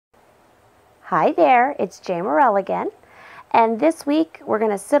Hi there, it's Jamerrill again, and this week we're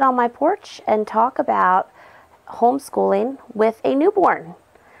going to sit on my porch and talk about homeschooling with a newborn.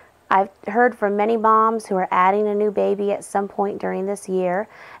 I've heard from many moms who are adding a new baby at some point during this year,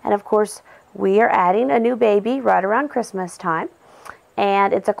 and of course we are adding a new baby right around Christmas time,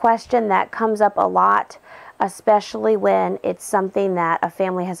 and it's a question that comes up a lot, especially when it's something that a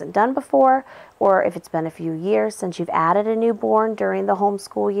family hasn't done before, or if it's been a few years since you've added a newborn during the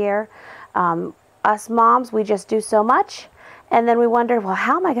homeschool year. Us moms, we just do so much, and then we wonder, well,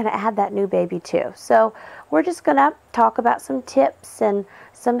 how am I going to add that new baby too? So we're just going to talk about some tips and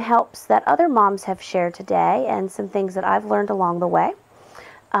some helps that other moms have shared today and some things that I've learned along the way.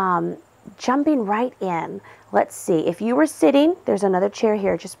 Jumping right in, let's see, if you were sitting, there's another chair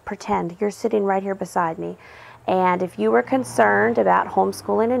here, just pretend you're sitting right here beside me, and if you were concerned about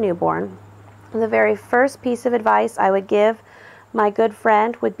homeschooling a newborn, the very first piece of advice I would give my good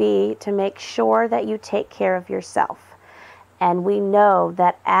friend would be to make sure that you take care of yourself. And we know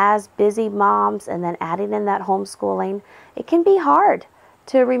that as busy moms and then adding in that homeschooling, it can be hard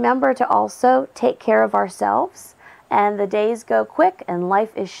to remember to also take care of ourselves. And the days go quick and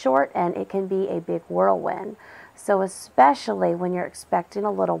life is short and it can be a big whirlwind. So especially when you're expecting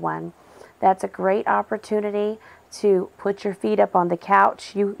a little one, that's a great opportunity to put your feet up on the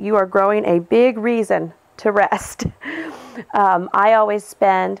couch. You are growing a big reason to rest. I always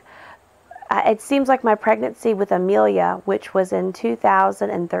spend, it seems like my pregnancy with Amelia, which was in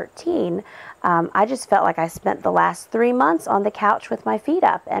 2013, I just felt like I spent the last 3 months on the couch with my feet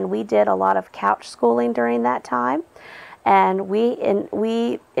up, and we did a lot of couch schooling during that time, and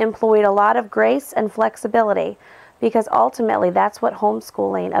we employed a lot of grace and flexibility, because ultimately that's what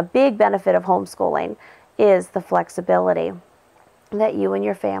homeschooling, a big benefit of homeschooling, is the flexibility that you and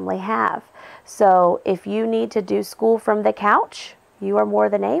your family have. So if you need to do school from the couch, you are more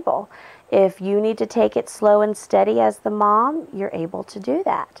than able. If you need to take it slow and steady as the mom, you're able to do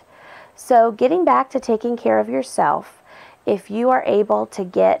that. So getting back to taking care of yourself, if you are able to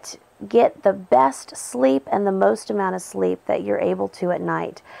get the best sleep and the most amount of sleep that you're able to at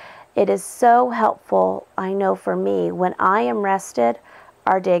night, it is so helpful. I know for me, when I am rested,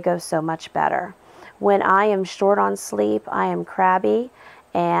 our day goes so much better. When I am short on sleep, I am crabby,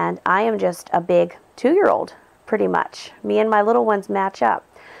 and I am just a big 2-year-old, pretty much. Me and my little ones match up.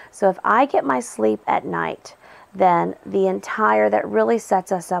 So if I get my sleep at night, then that really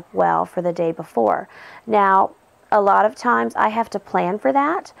sets us up well for the day before. Now, a lot of times I have to plan for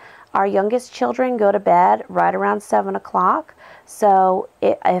that. Our youngest children go to bed right around 7 o'clock. So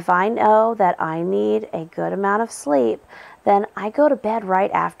if I know that I need a good amount of sleep, then I go to bed right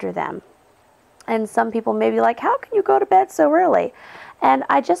after them. And some people may be like, how can you go to bed so early? And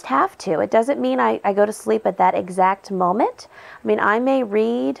I just have to. It doesn't mean I go to sleep at that exact moment. I mean, I may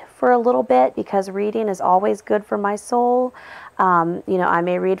read for a little bit because reading is always good for my soul. I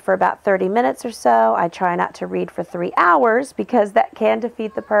may read for about 30 minutes or so. I try not to read for 3 hours because that can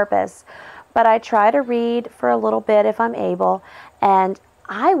defeat the purpose. But I try to read for a little bit if I'm able. And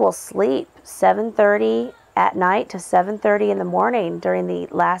I will sleep 7:30 at night to 7:30 in the morning during the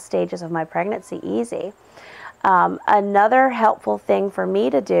last stages of my pregnancy easy. Another helpful thing for me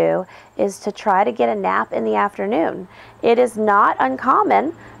to do is to try to get a nap in the afternoon. It is not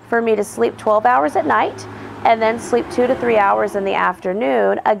uncommon for me to sleep 12 hours at night and then sleep 2 to 3 hours in the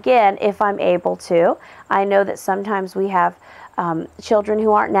afternoon, again, if I'm able to. I know that sometimes we have children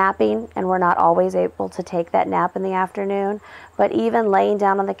who aren't napping, and we're not always able to take that nap in the afternoon, but even laying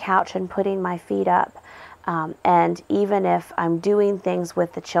down on the couch and putting my feet up, and even if I'm doing things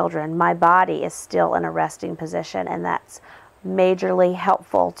with the children, my body is still in a resting position, and that's majorly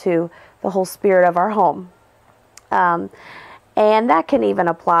helpful to the whole spirit of our home. And that can even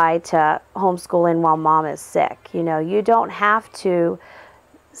apply to homeschooling while mom is sick. You don't have to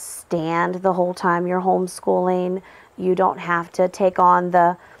stand the whole time you're homeschooling. You don't have to take on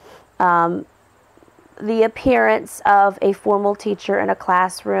the appearance of a formal teacher in a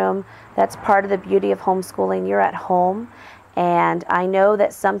classroom. That's part of the beauty of homeschooling. You're at home, and I know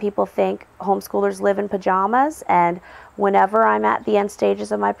that some people think homeschoolers live in pajamas, and whenever I'm at the end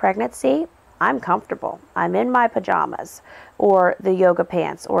stages of my pregnancy, I'm comfortable. I'm in my pajamas or the yoga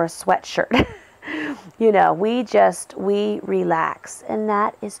pants or a sweatshirt. We relax, and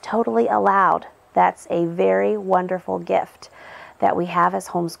that is totally allowed. That's a very wonderful gift that we have as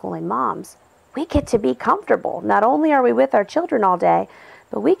homeschooling moms. We get to be comfortable. Not only are we with our children all day,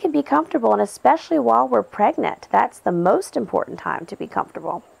 but we can be comfortable, and especially while we're pregnant. That's the most important time to be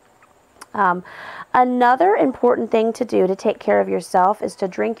comfortable. Another important thing to do to take care of yourself is to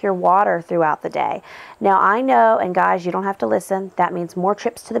drink your water throughout the day. Now, I know, and guys, you don't have to listen. That means more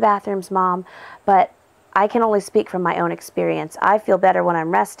trips to the bathrooms, Mom. But I can only speak from my own experience. I feel better when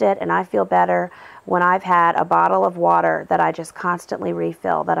I'm rested, and I feel better when I've had a bottle of water that I just constantly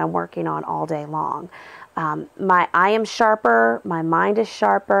refill, that I'm working on all day long. I am sharper. My mind is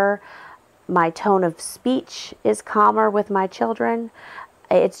sharper. My tone of speech is calmer with my children.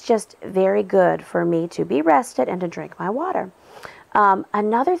 It's just very good for me to be rested and to drink my water.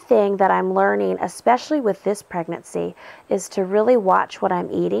 Another thing that I'm learning, especially with this pregnancy, is to really watch what I'm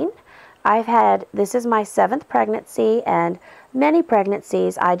eating. This is my 7th pregnancy, and many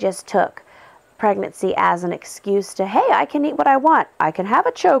pregnancies I just took pregnancy as an excuse to, hey, I can eat what I want. I can have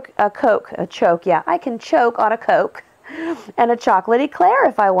I can choke on a Coke and a chocolate eclair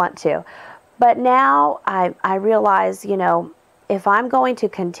if I want to. But now I realize, if I'm going to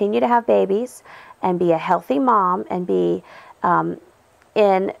continue to have babies and be a healthy mom and be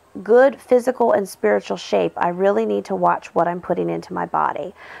in good physical and spiritual shape, I really need to watch what I'm putting into my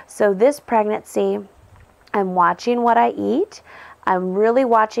body. So this pregnancy, I'm watching what I eat. I'm really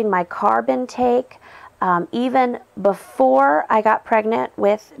watching my carb intake. Even before I got pregnant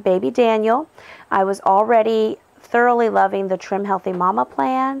with baby Daniel, I was already thoroughly loving the Trim Healthy Mama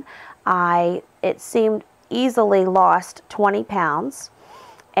plan. It seemed easily lost 20 pounds,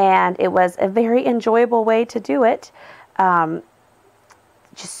 and it was a very enjoyable way to do it.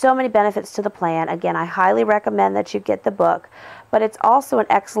 Just so many benefits to the plan. Again, I highly recommend that you get the book, but it's also an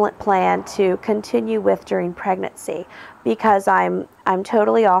excellent plan to continue with during pregnancy, because I'm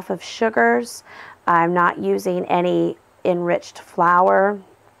totally off of sugars. I'm not using any enriched flour.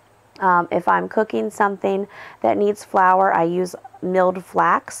 If I'm cooking something that needs flour, I use milled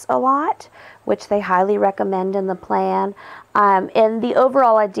flax a lot, which they highly recommend in the plan. And the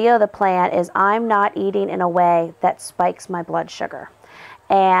overall idea of the plan is I'm not eating in a way that spikes my blood sugar.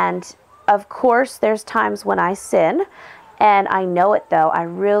 And of course, there's times when I sin, and I know it though. I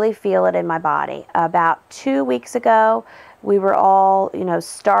really feel it in my body. About 2 weeks ago, we were all,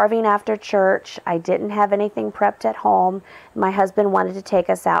 starving after church. I didn't have anything prepped at home. My husband wanted to take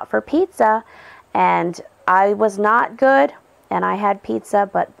us out for pizza, and I was not good, and I had pizza,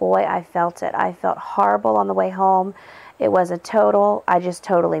 but boy, I felt it. I felt horrible on the way home. It was I just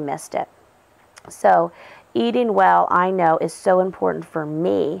totally missed it. So eating well, I know, is so important for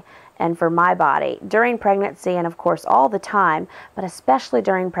me and for my body during pregnancy, and of course all the time, but especially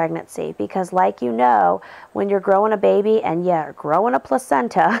during pregnancy, because like when you're growing a baby and growing a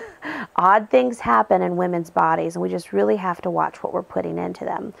placenta, odd things happen in women's bodies, and we just really have to watch what we're putting into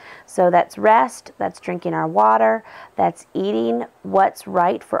them. So that's rest, that's drinking our water, that's eating what's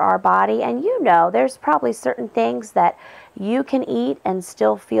right for our body. And there's probably certain things that you can eat and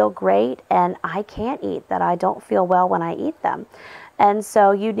still feel great, and I can't eat that I don't feel well when I eat them. And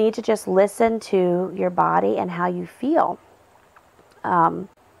so you need to just listen to your body and how you feel.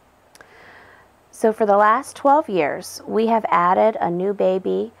 So for the last 12 years, we have added a new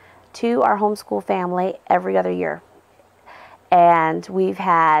baby to our homeschool family every other year. And we've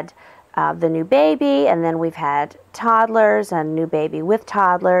had the new baby, and then we've had toddlers, and new baby with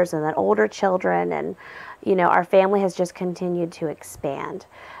toddlers, and then older children. And, our family has just continued to expand.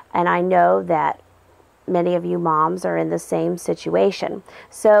 And I know that many of you moms are in the same situation.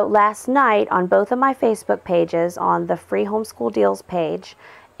 So last night on both of my Facebook pages, on the Free Homeschool Deals page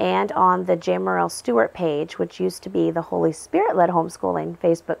and on the Jamerrill Stewart page, which used to be the Holy Spirit-led homeschooling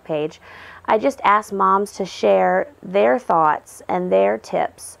Facebook page, I just asked moms to share their thoughts and their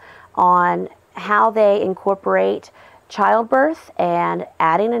tips on how they incorporate childbirth and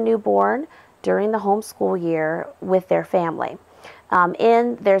adding a newborn during the homeschool year with their family.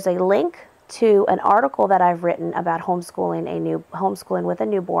 There's a link to an article that I've written about homeschooling with a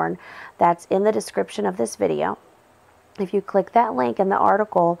newborn that's in the description of this video. If you click that link in the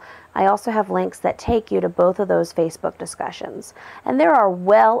article, I also have links that take you to both of those Facebook discussions. And there are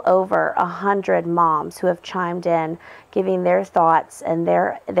well over 100 moms who have chimed in, giving their thoughts and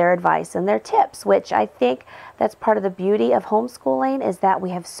their advice and their tips, which I think that's part of the beauty of homeschooling, is that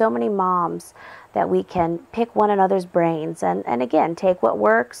we have so many moms that we can pick one another's brains and again, take what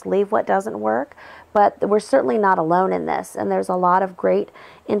works, leave what doesn't work. But we're certainly not alone in this, and there's a lot of great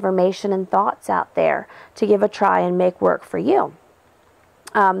information and thoughts out there to give a try and make work for you.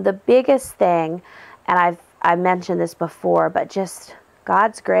 The biggest thing, and I've mentioned this before, but just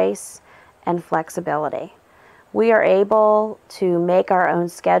God's grace and flexibility. We are able to make our own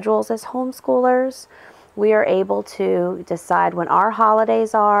schedules as homeschoolers. we are able to decide when our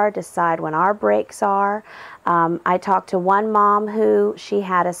holidays are, decide when our breaks are. I talked to one mom who she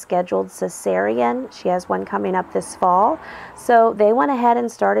had a scheduled cesarean. She has one coming up this fall. So they went ahead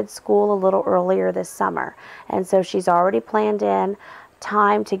and started school a little earlier this summer. And so she's already planned in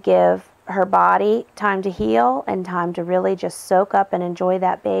time to give her body time to heal and time to really just soak up and enjoy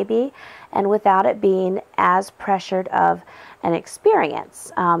that baby, and without it being as pressured of an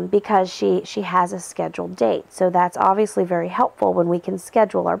experience, because she has a scheduled date. So that's obviously very helpful when we can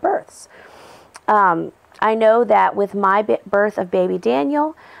schedule our births. I know that with my birth of baby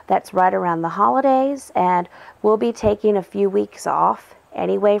Daniel, that's right around the holidays, and we'll be taking a few weeks off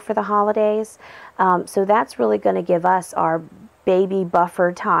anyway for the holidays. So that's really going to give us our baby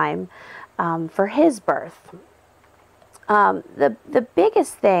buffer time for his birth. The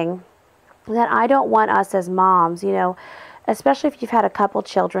biggest thing that I don't want us as moms, you know, especially if you've had a couple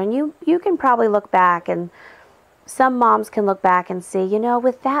children, you can probably look back, and some moms can look back and see, you know,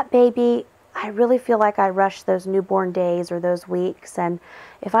 with that baby, I really feel like I rushed those newborn days or those weeks, and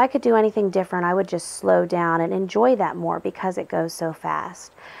if I could do anything different, I would just slow down and enjoy that more because it goes so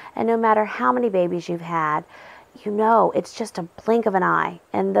fast. And no matter how many babies you've had, you know, it's just a blink of an eye,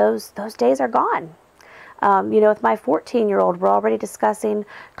 and those days are gone. You know, with my 14-year-old, we're already discussing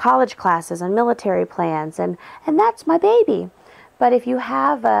college classes and military plans, and that's my baby. But if you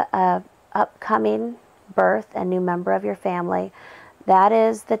have a upcoming birth, a new member of your family, that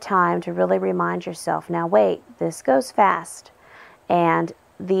is the time to really remind yourself, now wait, this goes fast. And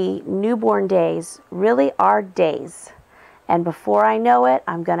the newborn days really are days. And before I know it,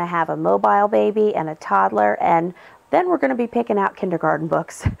 I'm going to have a mobile baby and a toddler, and then we're going to be picking out kindergarten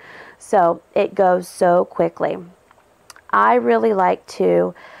books. So it goes so quickly. I really like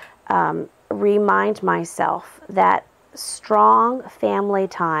to remind myself that strong family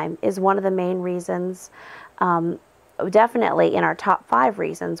time is one of the main reasons, definitely in our top 5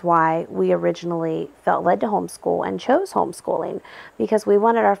 reasons why we originally felt led to homeschool and chose homeschooling, because we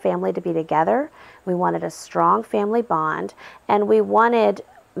wanted our family to be together, we wanted a strong family bond, and we wanted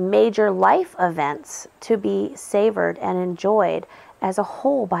major life events to be savored and enjoyed as a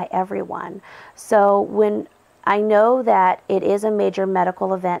whole by everyone. So when I know that it is a major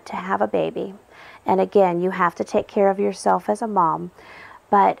medical event to have a baby, and again, you have to take care of yourself as a mom,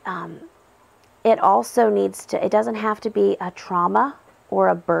 but it also needs to, it doesn't have to be a trauma or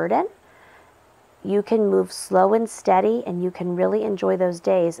a burden. You can move slow and steady, and you can really enjoy those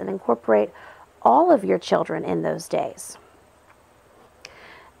days and incorporate all of your children in those days.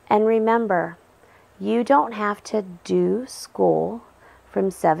 And remember, you don't have to do school from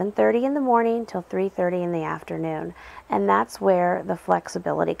 7:30 in the morning till 3:30 in the afternoon. And that's where the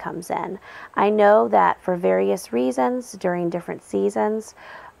flexibility comes in. I know that for various reasons during different seasons,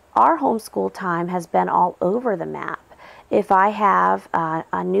 our homeschool time has been all over the map. If I have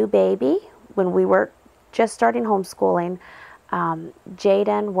a new baby, when we were just starting homeschooling,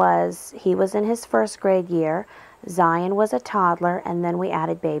 Jaden was in his 1st grade year, Zion was a toddler, and then we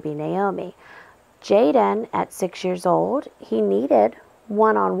added baby Naomi. Jaden, at 6 years old, he needed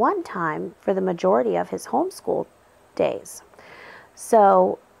one-on-one time for the majority of his homeschool days.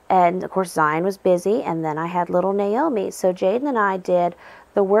 So, and of course Zion was busy, and then I had little Naomi. So Jaden and I did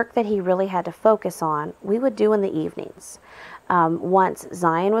the work that he really had to focus on, we would do in the evenings. Once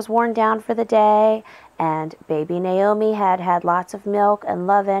Zion was worn down for the day and baby Naomi had lots of milk and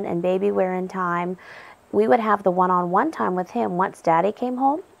loving and baby wearing time, we would have the one-on-one time with him once Daddy came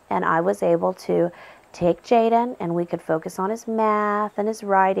home, and I was able to take Jaden and we could focus on his math and his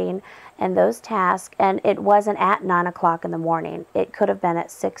writing and those tasks. And it wasn't at 9 o'clock in the morning. It could have been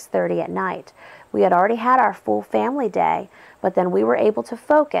at 6:30 at night. We had already had our full family day, but then we were able to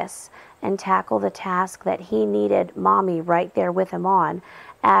focus and tackle the task that he needed mommy right there with him on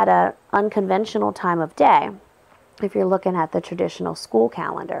at an unconventional time of day. If you're looking at the traditional school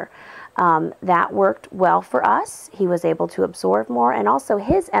calendar, that worked well for us. He was able to absorb more, and also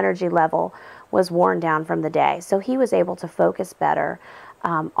his energy level was worn down from the day, so he was able to focus better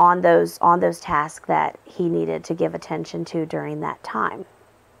on those tasks that he needed to give attention to during that time.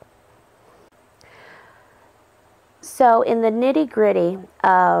 So in the nitty-gritty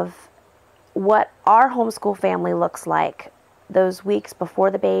of what our homeschool family looks like, those weeks before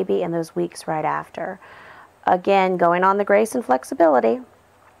the baby and those weeks right after, again, going on the grace and flexibility,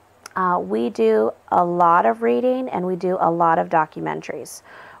 we do a lot of reading and we do a lot of documentaries.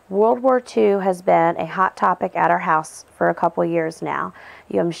 World War II has been a hot topic at our house for a couple years now.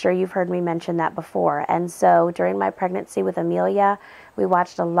 I'm sure you've heard me mention that before. And so during my pregnancy with Amelia, we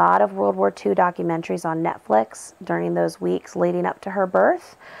watched a lot of World War II documentaries on Netflix during those weeks leading up to her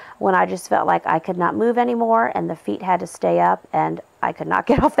birth. when I just felt like I could not move anymore and the feet had to stay up and I could not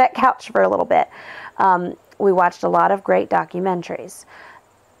get off that couch for a little bit. We watched a lot of great documentaries.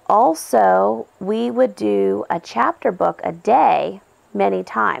 Also, we would do a chapter book a day many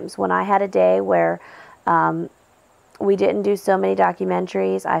times. When I had a day where we didn't do so many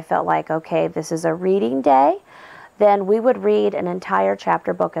documentaries, I felt like, okay, this is a reading day, then we would read an entire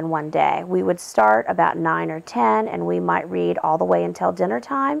chapter book in one day. We would start about 9 or 10, and we might read all the way until dinner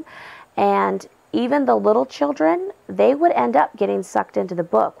time. And even the little children, they would end up getting sucked into the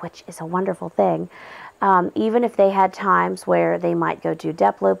book, which is a wonderful thing. Even if they had times where they might go do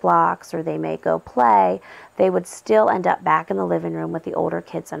Deplo blocks or they may go play, they would still end up back in the living room with the older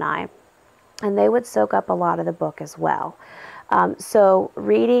kids and I. And they would soak up a lot of the book as well. So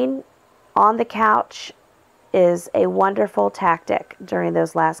reading on the couch is a wonderful tactic during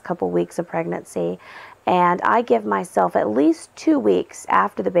those last couple weeks of pregnancy. And I give myself at least 2 weeks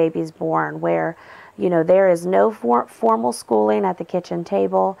after the baby's born where, you know, there is no formal schooling at the kitchen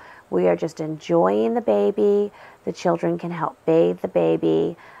table. We are just enjoying the baby. The children can help bathe the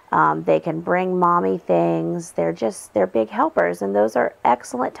baby. They can bring mommy things. They're big helpers. And those are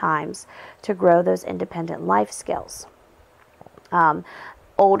excellent times to grow those independent life skills.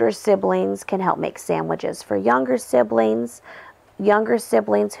 Older siblings can help make sandwiches for younger siblings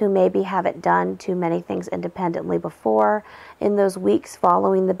who maybe haven't done too many things independently before. In those weeks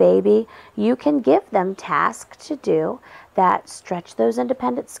following the baby, you can give them tasks to do that stretch those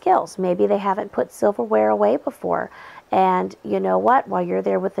independent skills. Maybe they haven't put silverware away before. And you know what? While you're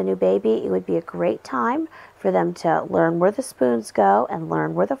there with the new baby, it would be a great time for them to learn where the spoons go and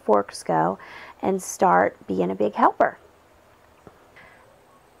learn where the forks go and start being a big helper.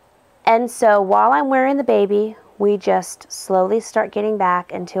 And so while I'm wearing the baby, we just slowly start getting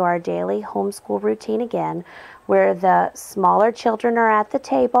back into our daily homeschool routine again, where the smaller children are at the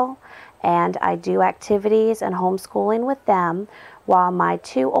table and I do activities and homeschooling with them, while my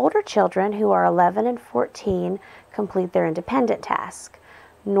 2 older children, who are 11 and 14, complete their independent task.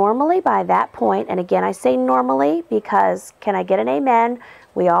 Normally by that point, and again I say normally because can I get an amen?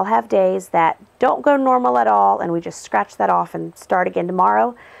 We all have days that don't go normal at all and we just scratch that off and start again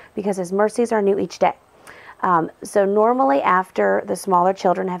tomorrow because His mercies are new each day. So normally after the smaller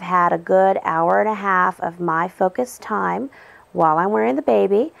children have had a good hour and a half of my focused time while I'm wearing the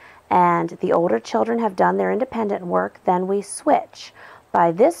baby and the older children have done their independent work, then we switch.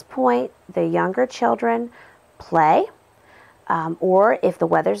 By this point, the younger children play, or if the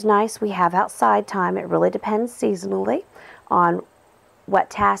weather's nice, we have outside time. It really depends seasonally on what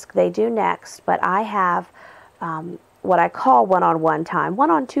task they do next, but I have what I call one-on-one time,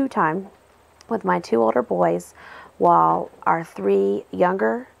 one-on-two time with my 2 older boys while our 3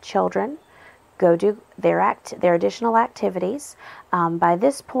 younger children go do their additional activities. By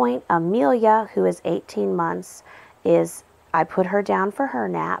this point, Amelia, who is 18 months, I put her down for her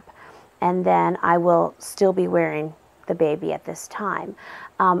nap, and then I will still be wearing the baby at this time.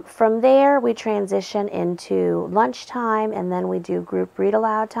 From there, we transition into lunchtime, and then we do group read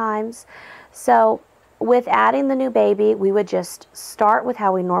aloud times. So with adding the new baby, we would just start with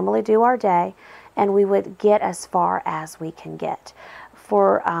how we normally do our day, and we would get as far as we can get.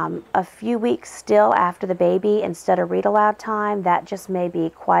 For a few weeks still after the baby, instead of read aloud time, that just may be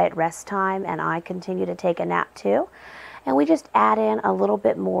quiet rest time, and I continue to take a nap too. And we just add in a little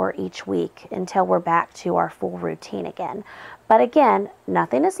bit more each week until we're back to our full routine again. But again,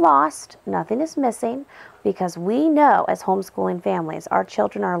 nothing is lost, nothing is missing, because we know as homeschooling families, our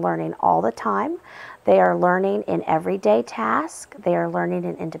children are learning all the time. They are learning in everyday tasks, they are learning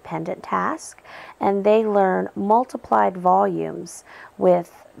in independent tasks, and they learn multiplied volumes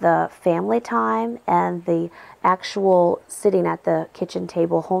with the family time and the actual sitting at the kitchen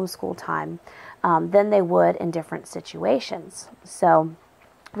table homeschool time than they would in different situations. So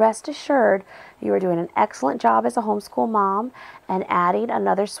rest assured, you are doing an excellent job as a homeschool mom, and adding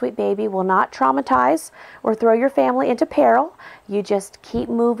another sweet baby will not traumatize or throw your family into peril. You just keep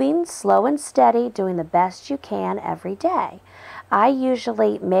moving slow and steady, doing the best you can every day. I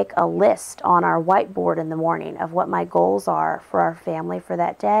usually make a list on our whiteboard in the morning of what my goals are for our family for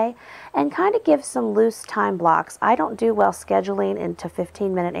that day and kind of give some loose time blocks. I don't do well scheduling into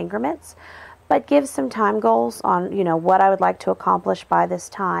 15-minute increments, but give some time goals on, what I would like to accomplish by this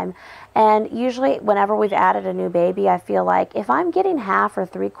time. And usually whenever we've added a new baby, I feel like if I'm getting half or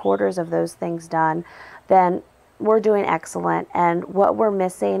 3/4 of those things done, then we're doing excellent. And what we're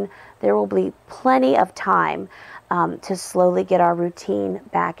missing, there will be plenty of time to slowly get our routine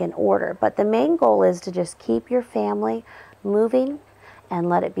back in order. But the main goal is to just keep your family moving and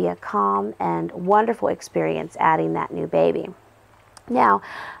let it be a calm and wonderful experience adding that new baby. Now,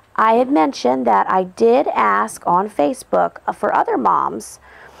 I had mentioned that I did ask on Facebook for other moms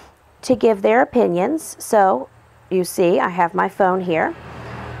to give their opinions. So you see, I have my phone here.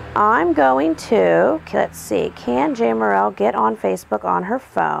 I'm going to, let's see, can Jamerrill get on Facebook on her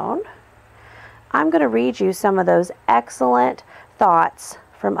phone? I'm going to read you some of those excellent thoughts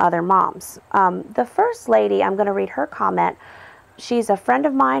from other moms. The first lady, I'm going to read her comment. She's a friend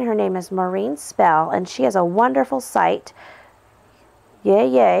of mine. Her name is Maureen Spell, and she has a wonderful site, Yay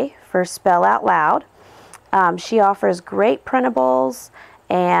Yay, for Spell Out Loud. She offers great printables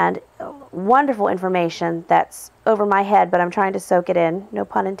and wonderful information that's over my head, but I'm trying to soak it in, no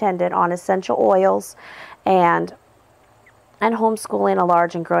pun intended, on essential oils and homeschooling a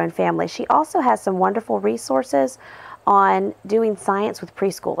large and growing family. She also has some wonderful resources on doing science with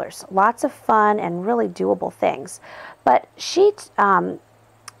preschoolers. Lots of fun and really doable things. But she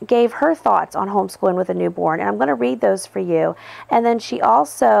gave her thoughts on homeschooling with a newborn, and I'm going to read those for you. And then she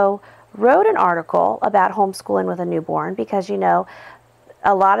also wrote an article about homeschooling with a newborn, because, you know,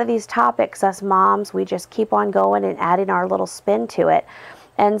 a lot of these topics, us moms, we just keep on going and adding our little spin to it.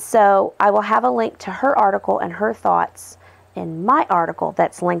 And so I will have a link to her article and her thoughts in my article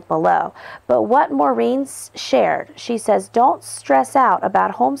that's linked below. But what Maureen shared, she says, don't stress out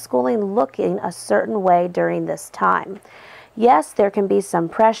about homeschooling looking a certain way during this time. Yes, there can be some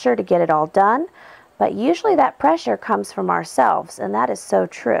pressure to get it all done, but usually that pressure comes from ourselves, and that is so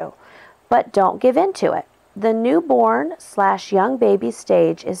true. But don't give in to it. The newborn/young baby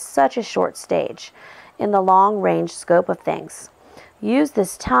stage is such a short stage in the long-range scope of things. Use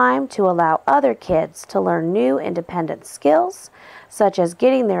this time to allow other kids to learn new independent skills, such as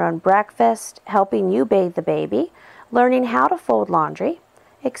getting their own breakfast, helping you bathe the baby, learning how to fold laundry,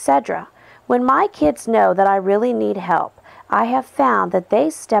 etc. When my kids know that I really need help, I have found that they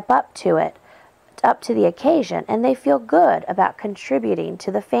step up to the occasion, and they feel good about contributing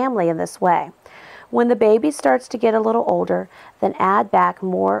to the family in this way. When the baby starts to get a little older, then add back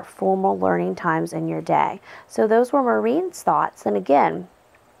more formal learning times in your day. So those were Maureen's thoughts. And again,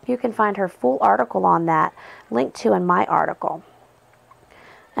 you can find her full article on that linked to in my article.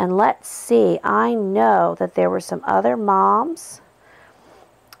 And let's see, I know that there were some other moms.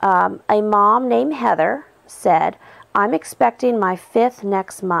 A mom named Heather said, I'm expecting my 5th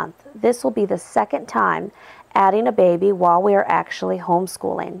next month. This will be the 2nd time adding a baby while we are actually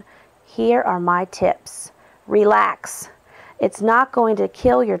homeschooling. Here are my tips. Relax. It's not going to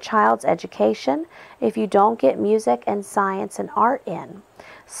kill your child's education if you don't get music and science and art in.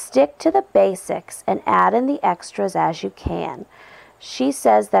 Stick to the basics and add in the extras as you can. She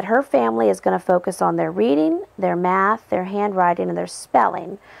says that her family is going to focus on their reading, their math, their handwriting, and their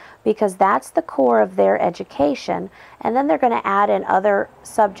spelling, because that's the core of their education, and then they're going to add in other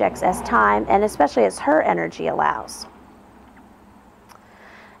subjects as time and especially as her energy allows.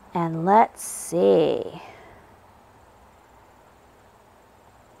 And let's see.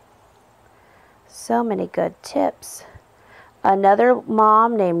 So many good tips. Another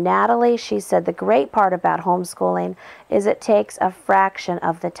mom named Natalie, she said the great part about homeschooling is it takes a fraction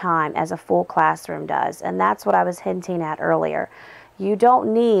of the time as a full classroom does. And that's what I was hinting at earlier. You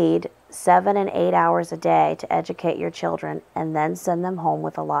don't need 7 and 8 hours a day to educate your children and then send them home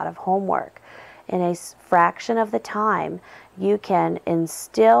with a lot of homework. In a fraction of the time, you can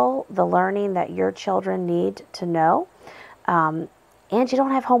instill the learning that your children need to know, and you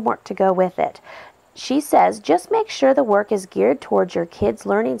don't have homework to go with it. She says, just make sure the work is geared towards your kids'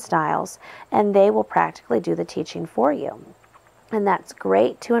 learning styles, and they will practically do the teaching for you. And that's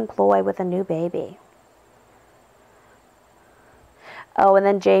great to employ with a new baby. Oh, and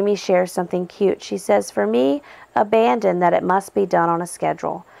then Jamie shares something cute. She says, for me, abandon that it must be done on a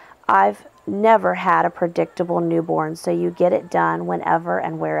schedule. I've never had a predictable newborn, so you get it done whenever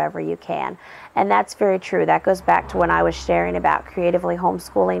and wherever you can. And that's very true. That goes back to when I was sharing about creatively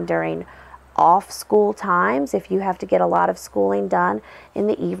homeschooling during off-school times. If you have to get a lot of schooling done in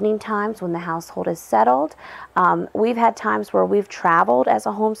the evening times when the household is settled. We've had times where we've traveled as a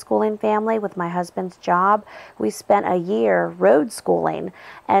homeschooling family with my husband's job. We spent a year road schooling,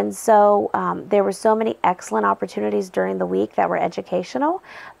 and so there were so many excellent opportunities during the week that were educational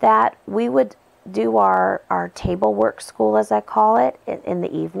that we would do our table work school, as I call it, in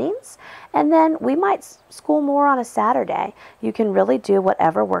the evenings. And then we might school more on a Saturday. You can really do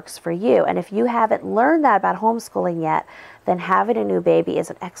whatever works for you. And if you haven't learned that about homeschooling yet, then having a new baby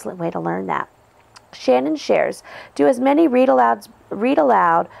is an excellent way to learn that. Shannon shares, do as many read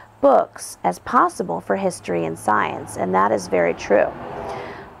aloud books as possible for history and science. And that is very true.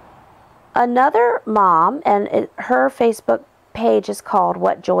 Another mom, and her Facebook page is called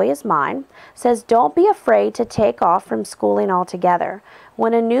What Joy Is Mine, says don't be afraid to take off from schooling altogether.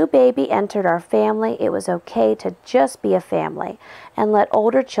 When a new baby entered our family, it was okay to just be a family and let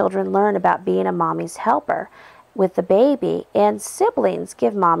older children learn about being a mommy's helper with the baby, and siblings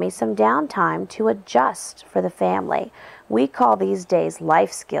give mommy some downtime to adjust for the family. We call these days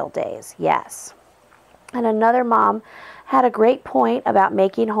life skill days, yes. And another mom had a great point about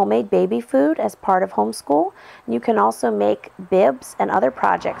making homemade baby food as part of homeschool. You can also make bibs and other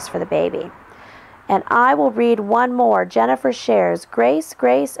projects for the baby. And I will read one more. Jennifer shares, grace,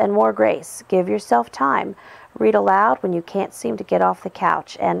 grace, and more grace. Give yourself time. Read aloud when you can't seem to get off the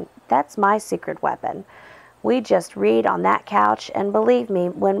couch. And that's my secret weapon. We just read on that couch, and believe me,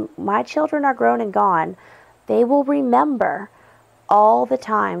 when my children are grown and gone, they will remember all the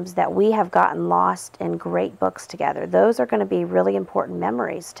times that we have gotten lost in great books together. Those are going to be really important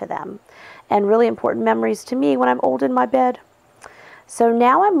memories to them, and really important memories to me when I'm old in my bed. So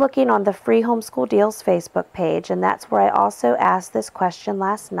now I'm looking on the Free Homeschool Deals Facebook page, and that's where I also asked this question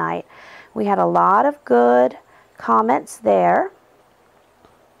last night. We had a lot of good comments there.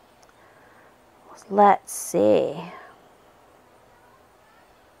 Let's see.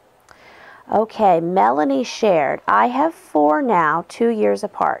 Okay, Melanie shared, I have 4 now, 2 years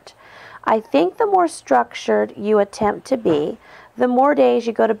apart. I think the more structured you attempt to be, the more days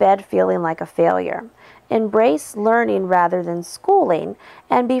you go to bed feeling like a failure. Embrace learning rather than schooling,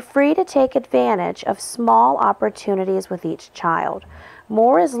 and be free to take advantage of small opportunities with each child.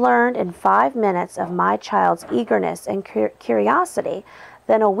 More is learned in 5 minutes of my child's eagerness and curiosity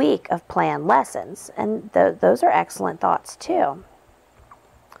than a week of planned lessons. And those are excellent thoughts too.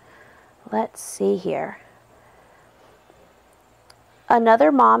 Let's see here.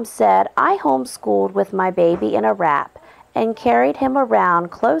 Another mom said, I homeschooled with my baby in a wrap and carried him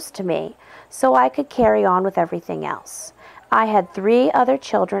around close to me so I could carry on with everything else. I had 3 other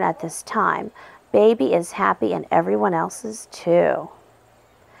children at this time. Baby is happy and everyone else is too.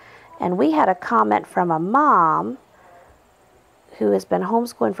 And we had a comment from a mom who has been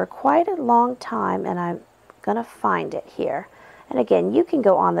homeschooling for quite a long time, and I'm going to find it here. And again, you can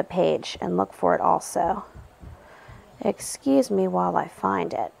go on the page and look for it also. Excuse me while I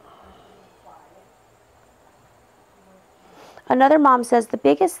find it. Another mom says, the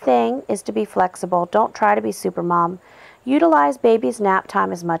biggest thing is to be flexible. Don't try to be super mom. Utilize baby's nap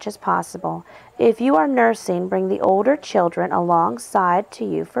time as much as possible. If you are nursing, bring the older children alongside to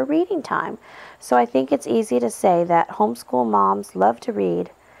you for reading time. So I think it's easy to say that homeschool moms love to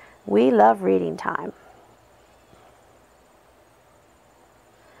read. We love reading time.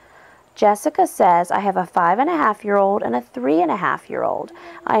 Jessica says, I have a 5-and-a-half-year-old and a 3-and-a-half-year-old.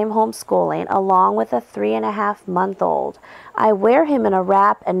 I am homeschooling along with a 3-and-a-half-month-old. I wear him in a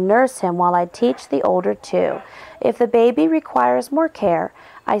wrap and nurse him while I teach the older 2. If the baby requires more care,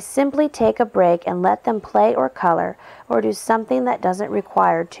 I simply take a break and let them play or color or do something that doesn't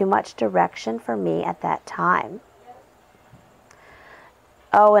require too much direction for me at that time.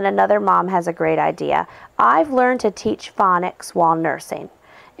 Oh, and another mom has a great idea. I've learned to teach phonics while nursing.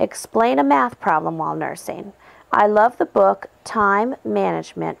 Explain a math problem while nursing. I love the book Time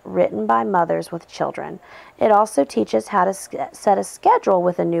Management, written by mothers with children. It also teaches how to set a schedule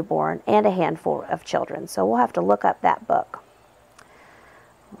with a newborn and a handful of children. So we'll have to look up that book.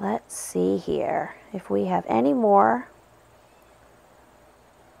 Let's see here if we have any more.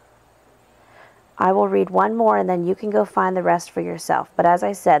 I will read one more and then you can go find the rest for yourself. But as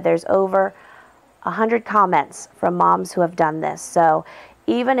I said, there's over 100 comments from moms who have done this. So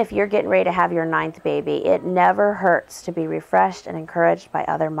even if you're getting ready to have your 9th baby, it never hurts to be refreshed and encouraged by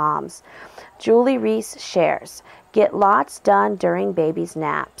other moms. Julie Reese shares, get lots done during baby's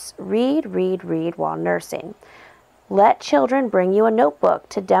naps. Read, read, read while nursing. Let children bring you a notebook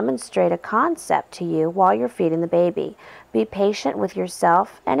to demonstrate a concept to you while you're feeding the baby. Be patient with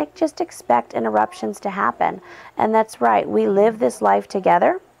yourself and just expect interruptions to happen. And that's right, we live this life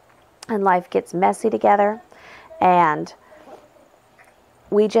together and life gets messy together, and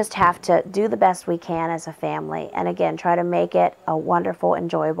we just have to do the best we can as a family, and again, try to make it a wonderful,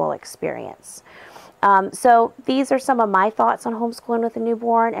 enjoyable experience. So these are some of my thoughts on homeschooling with a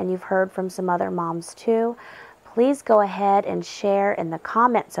newborn, and you've heard from some other moms too. Please go ahead and share in the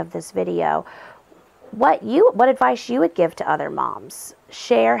comments of this video what advice you would give to other moms.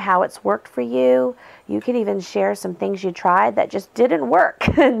 Share how it's worked for you. You could even share some things you tried that just didn't work,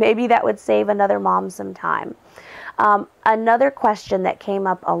 and maybe that would save another mom some time. Another question that came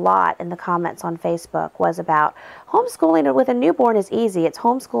up a lot in the comments on Facebook was about homeschooling with a newborn is easy. It's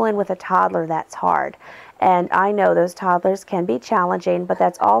homeschooling with a toddler that's hard. And I know those toddlers can be challenging, but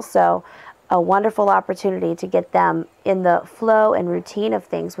that's also a wonderful opportunity to get them in the flow and routine of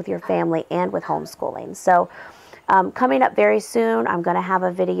things with your family and with homeschooling. So Coming up very soon, I'm going to have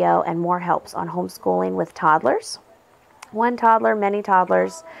a video and more helps on homeschooling with toddlers. One toddler, many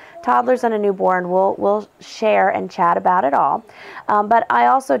toddlers, toddlers and a newborn. We'll share and chat about it all. But I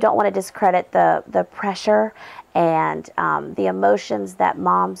also don't want to discredit the pressure and the emotions that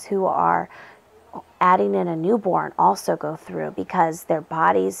moms who are adding in a newborn also go through, because their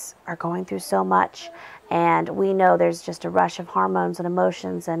bodies are going through so much, and we know there's just a rush of hormones and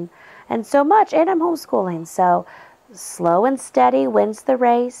emotions and so much, and I'm homeschooling. So slow and steady wins the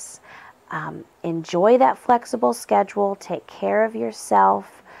race. Enjoy that flexible schedule. Take care of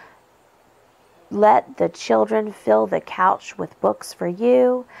yourself. Let the children fill the couch with books for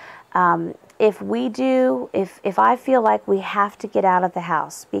you. If I feel like we have to get out of the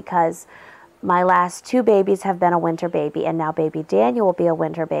house because my last 2 babies have been a winter baby, and now baby Daniel will be a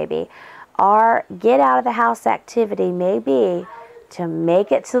winter baby, our get out of the house activity may be to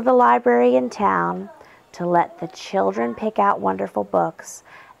make it to the library in town, to let the children pick out wonderful books,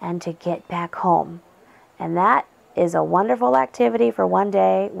 and to get back home. And that is a wonderful activity for one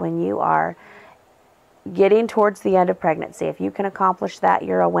day when you are getting towards the end of pregnancy. If you can accomplish that,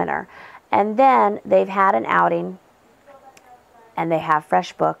 you're a winner. And then they've had an outing and they have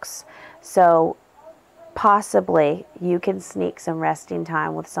fresh books. So possibly you can sneak some resting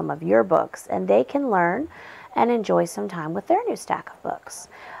time with some of your books, and they can learn and enjoy some time with their new stack of books.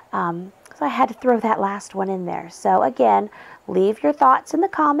 So I had to throw that last one in there. So again, leave your thoughts in the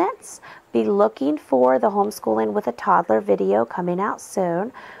comments. Be looking for the Homeschooling with a Toddler video coming out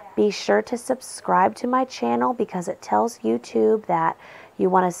soon. Be sure to subscribe to my channel, because it tells YouTube that you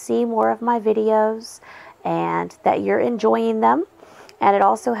want to see more of my videos and that you're enjoying them. And it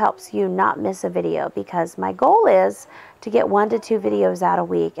also helps you not miss a video, because my goal is to get 1 to 2 videos out a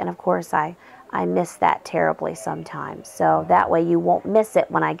week. And of course, I miss that terribly sometimes. So that way you won't miss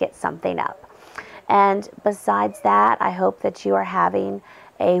it when I get something up. And besides that, I hope that you are having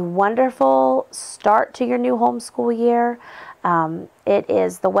a wonderful start to your new homeschool year.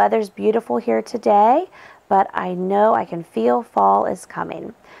 The weather's beautiful here today, but I know I can feel fall is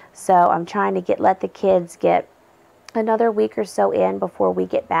coming. So I'm trying to let the kids get another week or so in before we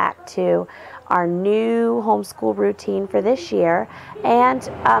get back to our new homeschool routine for this year. And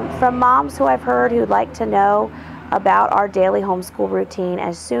from moms who I've heard who'd like to know about our daily homeschool routine,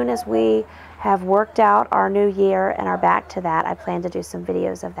 as soon as we have worked out our new year and are back to that, I plan to do some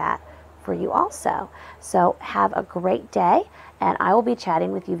videos of that for you also. So have a great day, and I will be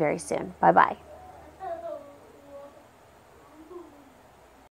chatting with you very soon. Bye-bye.